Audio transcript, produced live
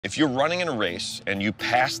If you're running in a race and you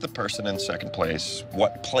pass the person in second place,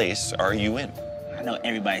 what place are you in? I know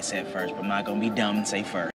everybody said first, but I'm not gonna be dumb and say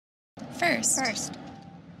first. First.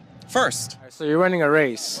 First. Right, so you're running a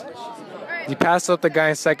race. You pass up the guy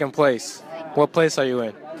in second place. What place are you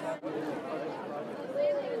in?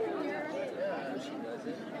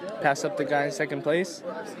 Pass up the guy in second place?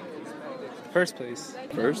 First place.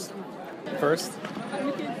 First? First?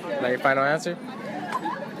 Like your final answer?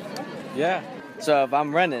 Yeah. So if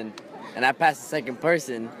I'm running and I pass the second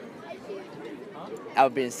person, I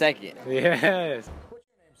would be in second. Yes.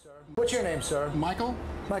 What's your name, sir? Michael?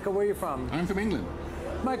 Michael, where are you from? I'm from England.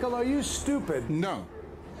 Michael, are you stupid? No.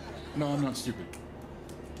 No, I'm not stupid.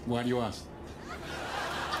 Why do you ask?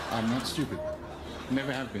 I'm not stupid.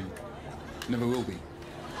 Never have been. Never will be.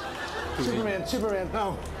 Superman,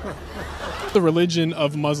 no. The religion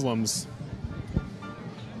of Muslims.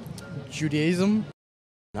 Judaism?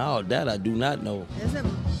 No, that I do not know. Isn't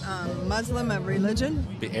Muslim a religion?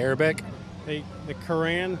 The Arabic. The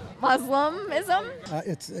Quran. Muslimism?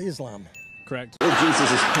 It's Islam. Correct. What are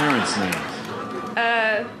Jesus' parents' names?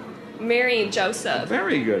 Mary and Joseph.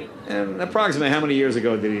 Very good. And approximately how many years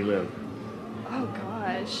ago did he live? Oh,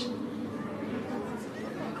 gosh.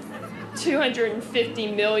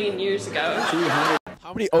 250 million years ago. 200.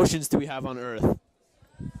 How many oceans do we have on Earth?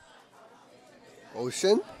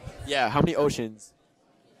 Ocean? Yeah, how many oceans?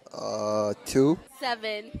 2.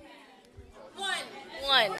 7.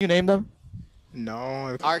 1. You name them?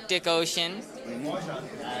 No. Arctic Ocean.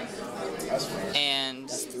 And...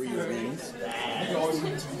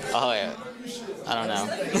 Oh, yeah. I don't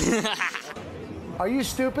know. Are you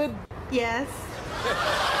stupid? Yes.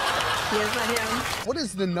 Yes, I am. What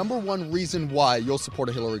is the #1 reason why you'll support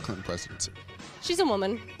a Hillary Clinton presidency? She's a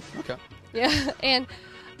woman. Okay. Yeah, and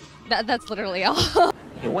that's literally all.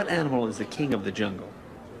 What animal is the king of the jungle?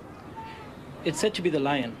 It's said to be the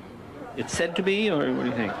lion. It's said to be, or what do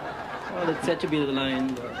you think? Well, it's said to be the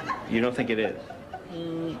lion. You don't think it is?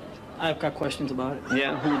 I've got questions about it.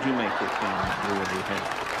 Yeah, who would you make the king? Who would you think?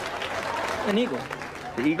 An eagle.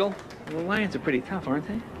 The eagle? Well, lions are pretty tough, aren't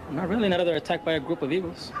they? Not really. Not if they're attacked by a group of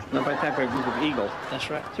eagles. Not by attacked by a group of eagles. That's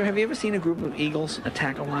right. Sir, have you ever seen a group of eagles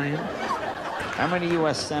attack a lion? How many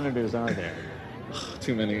U.S. senators are there?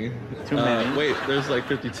 Too many. Too many? Wait, there's like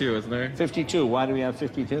 52, isn't there? 52. Why do we have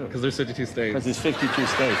 52? Because there's 52 states. Because there's 52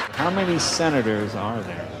 states. How many senators are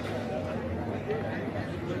there?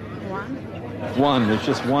 1. There's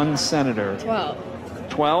just 1 senator. 12.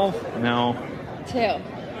 12? No. 2.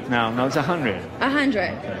 No, it's 100.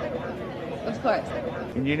 100. Of course.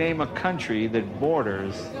 Can you name a country that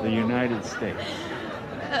borders the United States?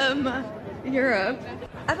 Europe.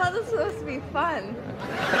 I thought this was supposed to be fun.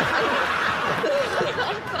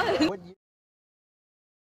 What